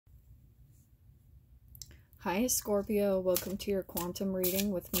Hi Scorpio, welcome to your quantum reading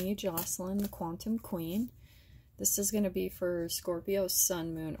with me, Jocelyn, the Quantum Queen. This is going to be for Scorpio,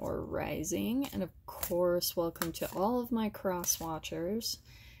 Sun, Moon, or Rising. And of course, welcome to all of my cross watchers.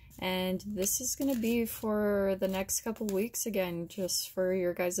 And this is going to be for the next couple weeks again, just for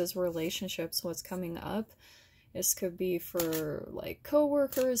your guys' relationships, what's coming up. This could be for like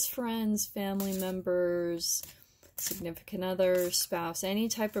co-workers, friends, family members, significant other, spouse, any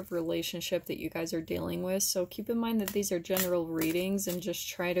type of relationship that you guys are dealing with. So keep in mind that these are general readings and just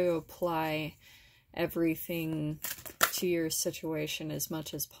try to apply everything to your situation as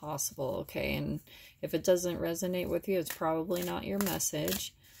much as possible, okay? And if it doesn't resonate with you, it's probably not your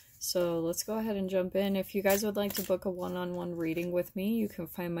message. So let's go ahead and jump in. If you guys would like to book a one-on-one reading with me, you can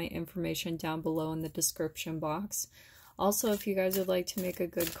find my information down below in the description box. Also, if you guys would like to make a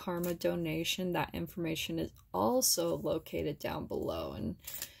good karma donation, that information is also located down below. And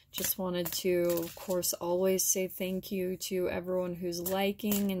just wanted to, of course, always say thank you to everyone who's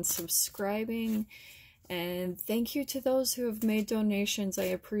liking and subscribing. And thank you to those who have made donations. I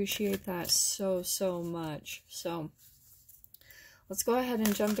appreciate that so, so much. So let's go ahead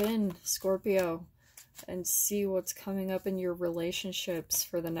and jump in, Scorpio, and see what's coming up in your relationships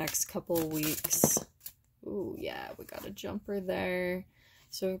for the next couple of weeks. Ooh, yeah, we got a jumper there.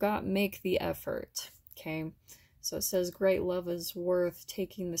 So we've got make the effort, okay? So it says great love is worth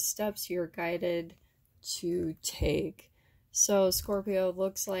taking the steps you're guided to take. So Scorpio, it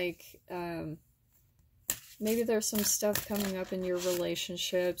looks like maybe there's some stuff coming up in your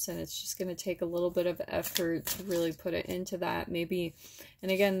relationships and it's just going to take a little bit of effort to really put it into that. Maybe,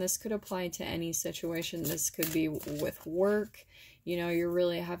 and again, this could apply to any situation. This could be with work. You know, you're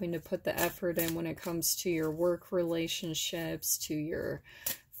really having to put the effort in when it comes to your work relationships, to your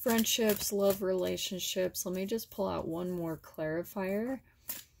friendships, love relationships. Let me just pull out one more clarifier,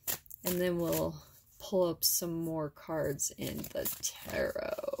 and then we'll pull up some more cards in the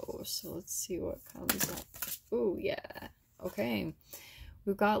tarot. So let's see what comes up. Oh, yeah. Okay.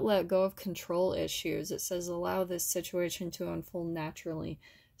 We've got let go of control issues. It says allow this situation to unfold naturally.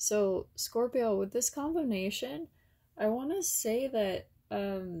 So, Scorpio, with this combination, I want to say that,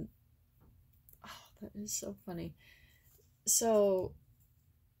 oh, that is so funny. So,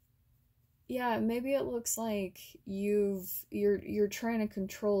 yeah, maybe it looks like you're trying to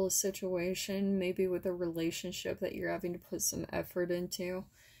control a situation, maybe with a relationship that you're having to put some effort into.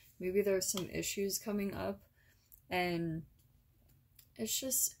 Maybe there's some issues coming up, and it's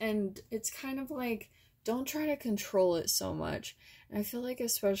just, and it's kind of like, don't try to control it so much. And I feel like,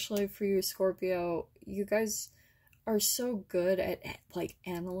 especially for you, Scorpio, you guys are so good at like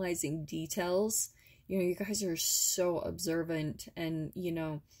analyzing details. You know, you guys are so observant, and you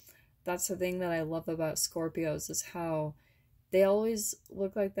know, that's the thing that I love about Scorpios, is how they always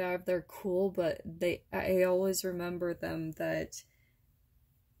look like they're cool, but I always remember them that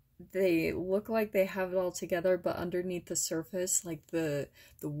they look like they have it all together, but underneath the surface, like the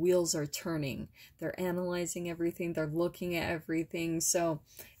wheels are turning. They're analyzing everything, they're looking at everything. So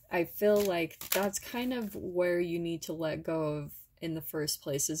I feel like that's kind of where you need to let go of in the first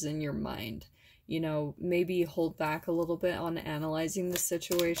place, is in your mind. You know, maybe hold back a little bit on analyzing the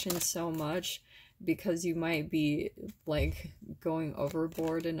situation so much, because you might be like going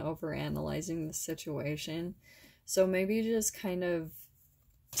overboard and over analyzing the situation. So maybe just kind of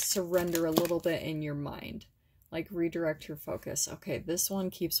surrender a little bit in your mind. Like, redirect your focus. Okay, this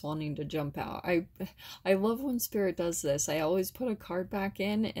one keeps wanting to jump out. I love when Spirit does this. I always put a card back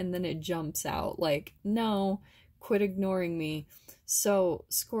in and then it jumps out. Like, no, quit ignoring me. So,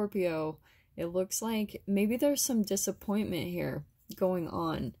 Scorpio, it looks like maybe there's some disappointment here going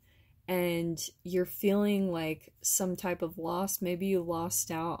on. And you're feeling like some type of loss. Maybe you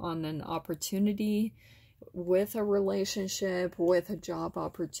lost out on an opportunity with a relationship, with a job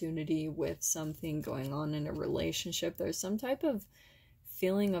opportunity, with something going on in a relationship. There's some type of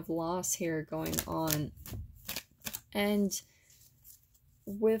feeling of loss here going on. And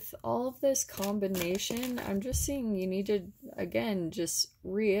with all of this combination, I'm just seeing you need to, again, just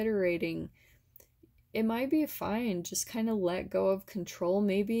reiterating, it might be fine. Just kind of let go of control.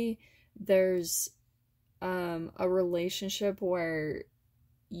 Maybe there's a relationship where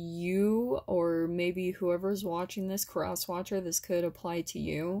you, or maybe whoever's watching this, cross-watcher, this could apply to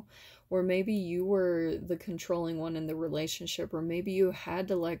you, or maybe you were the controlling one in the relationship, or maybe you had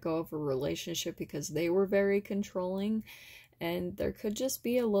to let go of a relationship because they were very controlling, and there could just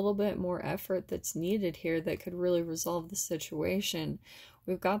be a little bit more effort that's needed here that could really resolve the situation.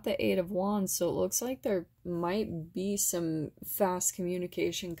 We've got the Eight of Wands, so it looks like there might be some fast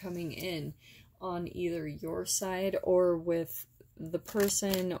communication coming in on either your side or with the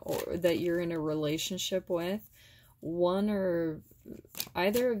person that you're in a relationship with, one or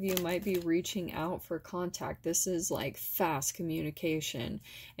either of you might be reaching out for contact. This is like fast communication,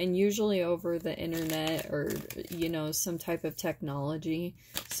 and usually over the internet or, you know, some type of technology.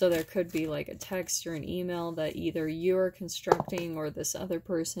 So there could be like a text or an email that either you are constructing or this other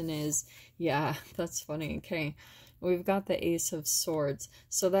person is. Yeah, that's funny. Okay, we've got the Ace of Swords.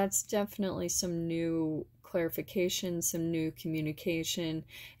 So that's definitely some new clarification, some new communication.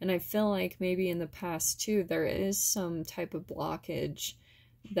 And I feel like maybe in the past too, there is some type of blockage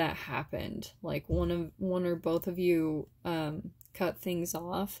that happened. Like one or both of you cut things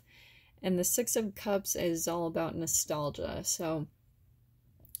off. And the Six of Cups is all about nostalgia. So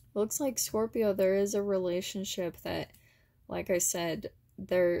looks like, Scorpio, there is a relationship that, like I said,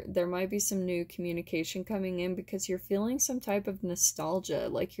 there might be some new communication coming in because you're feeling some type of nostalgia,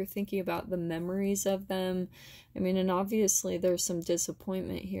 like you're thinking about the memories of them. I mean, and obviously there's some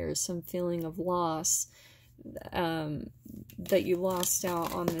disappointment here, some feeling of loss, that you lost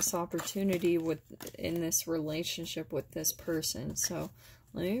out on this opportunity in this relationship with this person. So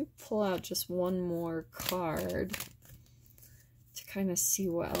let me pull out just one more card to kind of see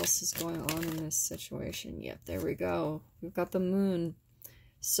what else is going on in this situation. Yep, there we go. We've got the Moon.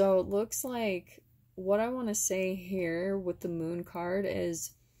 So it looks like what I want to say here with the Moon card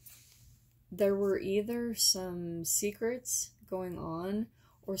is there were either some secrets going on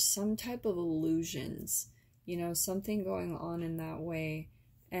or some type of illusions, you know, something going on in that way.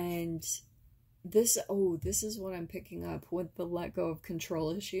 And this is what I'm picking up with the let go of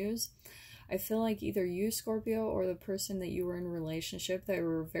control issues. I feel like either you, Scorpio, or the person that you were in a relationship, they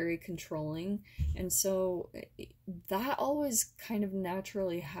were very controlling. And so that always kind of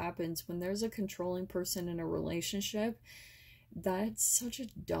naturally happens when there's a controlling person in a relationship. That's such a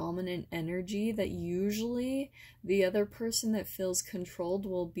dominant energy that usually the other person that feels controlled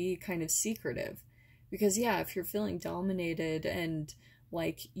will be kind of secretive. Because yeah, if you're feeling dominated and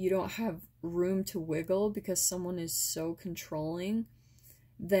like you don't have room to wiggle because someone is so controlling,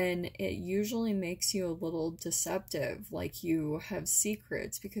 then it usually makes you a little deceptive, like you have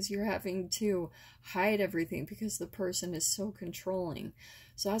secrets because you're having to hide everything because the person is so controlling.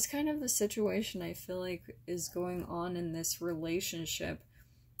 So that's kind of the situation I feel like is going on in this relationship.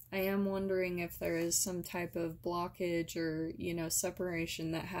 I am wondering if there is some type of blockage or, you know,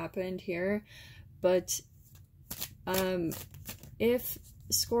 separation that happened here. But if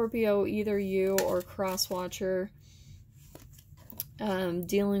Scorpio, either you or Crosswatcher,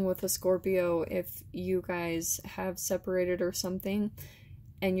 dealing with a Scorpio, if you guys have separated or something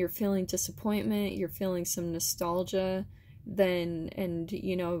and you're feeling disappointment, you're feeling some nostalgia, then, and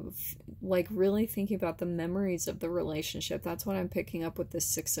you know, like really thinking about the memories of the relationship, that's what I'm picking up with the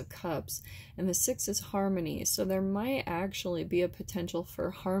Six of Cups. And the Six is harmony, so there might actually be a potential for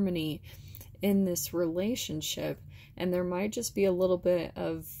harmony in this relationship, and there might just be a little bit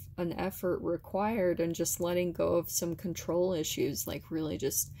of an effort required and just letting go of some control issues, like really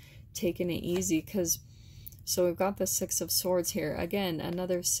just taking it easy. Because so we've got the Six of Swords here again,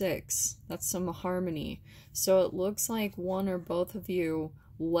 another six, that's some harmony. So it looks like one or both of you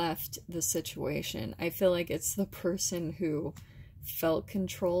left the situation. I feel like it's the person who felt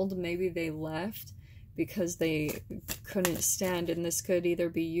controlled, maybe they left because they couldn't stand, and this could either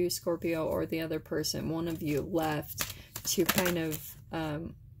be you, Scorpio, or the other person. One of you left to kind of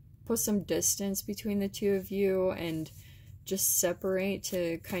put some distance between the two of you and just separate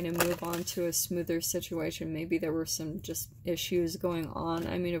to kind of move on to a smoother situation. Maybe there were some just issues going on.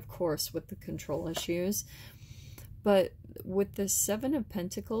 I mean, of course, with the control issues. But with the Seven of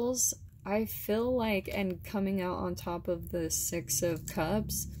Pentacles, I feel like, and coming out on top of the Six of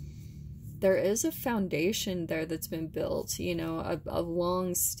Cups, there is a foundation there that's been built, you know, a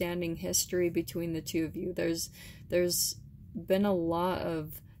long-standing history between the two of you. There's been a lot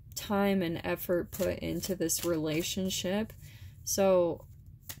of time and effort put into this relationship. So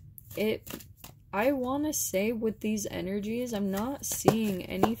I want to say with these energies, I'm not seeing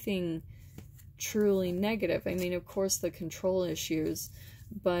anything truly negative. I mean, of course, the control issues,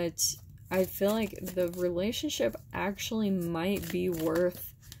 but I feel like the relationship actually might be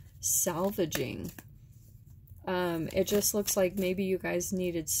worth salvaging. It just looks like maybe you guys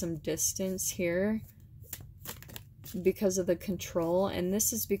needed some distance here because of the control, and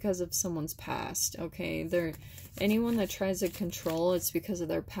this is because of someone's past. Okay, anyone that tries to control, it's because of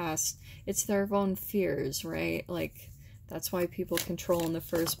their past. It's their own fears, right? Like, that's why people control in the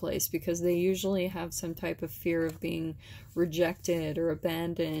first place, because they usually have some type of fear of being rejected or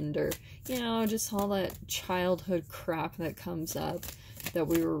abandoned, or, you know, just all that childhood crap that comes up that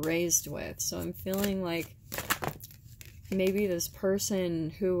we were raised with. So I'm feeling like maybe this person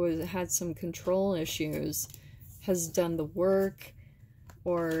who had some control issues has done the work,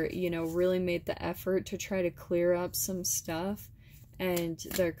 or, you know, really made the effort to try to clear up some stuff. And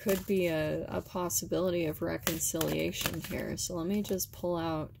there could be a possibility of reconciliation here. So let me just pull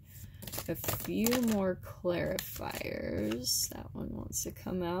out a few more clarifiers. That one wants to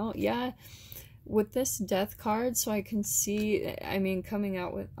come out. Yeah, with this Death card, so I can see, I mean, coming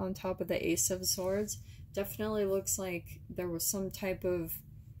out with on top of the Ace of Swords, definitely looks like there was some type of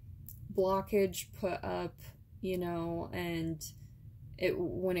blockage put up, you know, and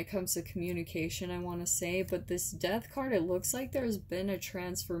when it comes to communication, I want to say. But this Death card, it looks like there's been a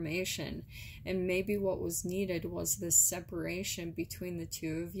transformation, and maybe what was needed was this separation between the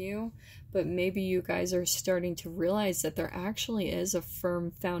two of you. But maybe you guys are starting to realize that there actually is a firm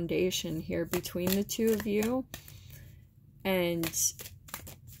foundation here between the two of you, and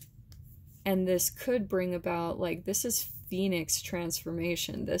this could bring about, like, this is Phoenix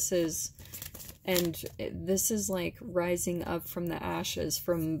transformation. This is like rising up from the ashes,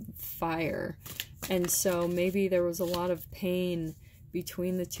 from fire. And so maybe there was a lot of pain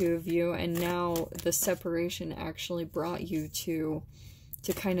between the two of you, and now the separation actually brought you to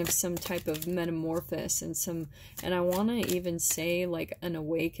kind of some type of metamorphosis and I want to even say like an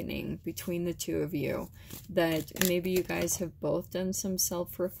awakening between the two of you, that maybe you guys have both done some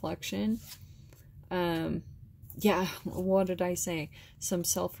self-reflection. Yeah, what did I say? Some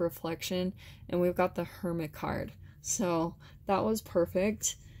self-reflection. And we've got the Hermit card. So that was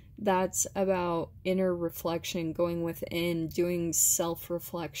perfect. That's about inner reflection, going within, doing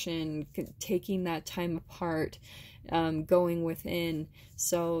self-reflection, taking that time apart, going within.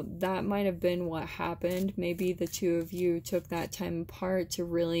 So that might have been what happened. Maybe the two of you took that time apart to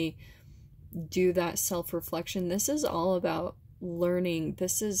really do that self-reflection. This is all about learning.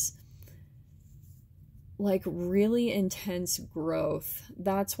 This is like really intense growth.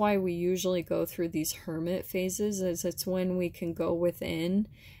 That's why we usually go through these hermit phases, is it's when we can go within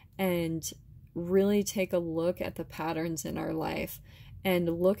and really take a look at the patterns in our life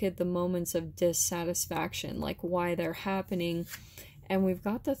and look at the moments of dissatisfaction, like why they're happening. And we've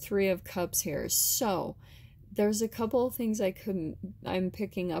got the Three of Cups here. So there's a couple of things I'm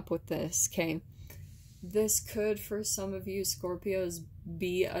picking up with this, okay? This could, for some of you Scorpios,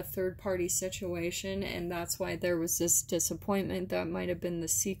 be a third-party situation, and that's why there was this disappointment. That might have been the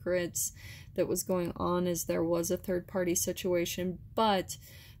secrets that was going on, as there was a third-party situation. But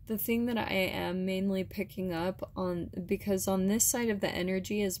the thing that I am mainly picking up on, because on this side of the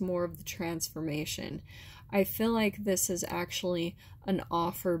energy is more of the transformation, I feel like this is actually an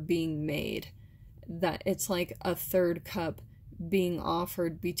offer being made, that it's like a third cup being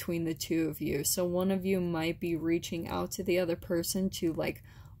offered between the two of you. So one of you might be reaching out to the other person to like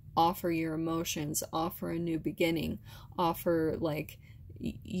offer your emotions, offer a new beginning, offer like,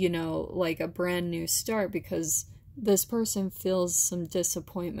 you know, like a brand new start, because this person feels some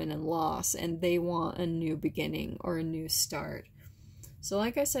disappointment and loss and they want a new beginning or a new start. So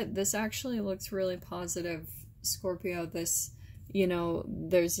like I said, this actually looks really positive, Scorpio. This, you know,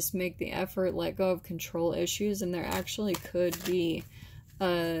 there's this make the effort, let go of control issues, and there actually could be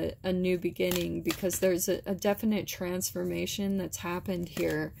a new beginning, because there's a definite transformation that's happened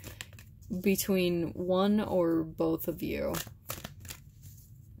here between one or both of you.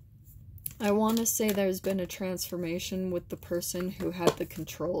 I want to say there's been a transformation with the person who had the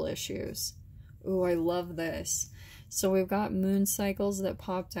control issues. Ooh, I love this. So we've got moon cycles that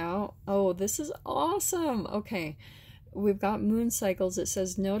popped out. Oh, this is awesome. Okay. We've got moon cycles. It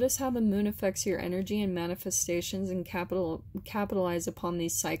says, notice how the moon affects your energy and manifestations, and capitalize upon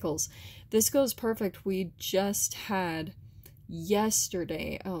these cycles. This goes perfect. We just had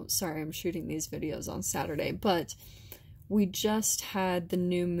yesterday, oh, sorry, I'm shooting these videos on Saturday, but we just had the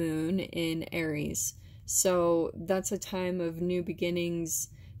new moon in Aries. So that's a time of new beginnings.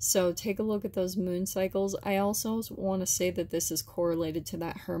 So take a look at those moon cycles. I also want to say that this is correlated to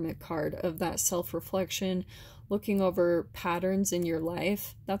that Hermit card of that self-reflection, looking over patterns in your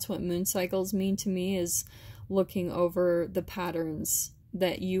life. That's what moon cycles mean to me, is looking over the patterns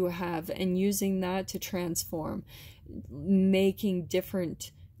that you have and using that to transform, making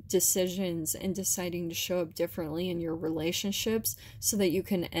different decisions and deciding to show up differently in your relationships so that you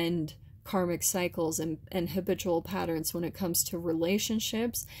can end karmic cycles and habitual patterns when it comes to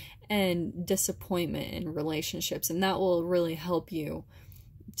relationships and disappointment in relationships. And that will really help you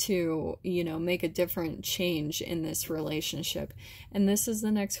to, you know, make a different change in this relationship. And this is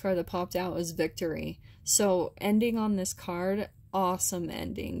the next card that popped out, is Victory. So ending on this card, awesome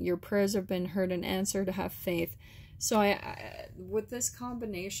ending. Your prayers have been heard and answered. Have faith. So with this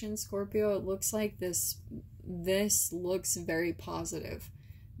combination, Scorpio, it looks like this looks very positive.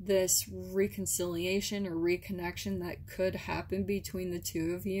 This reconciliation or reconnection that could happen between the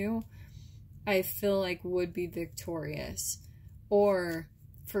two of you, I feel like would be victorious. Or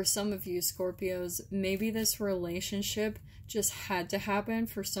for some of you Scorpios, maybe this relationship just had to happen.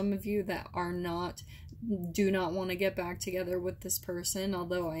 For some of you that do not want to get back together with this person,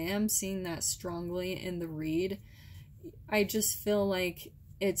 although I am seeing that strongly in the read, I just feel like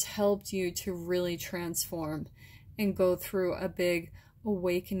it's helped you to really transform and go through a big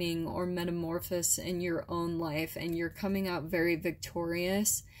awakening or metamorphosis in your own life, and you're coming out very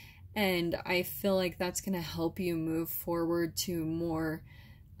victorious. And I feel like that's going to help you move forward to more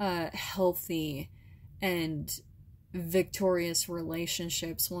healthy and victorious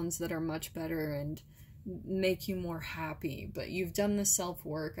relationships, ones that are much better and make you more happy. But you've done the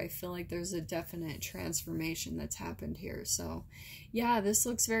self-work. I feel like there's a definite transformation that's happened here. So yeah, this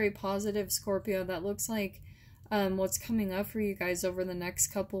looks very positive, Scorpio. That looks like what's coming up for you guys over the next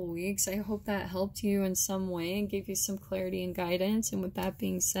couple weeks. I hope that helped you in some way and gave you some clarity and guidance. And with that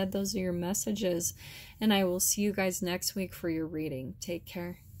being said, those are your messages, and I will see you guys next week for your reading. Take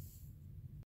care.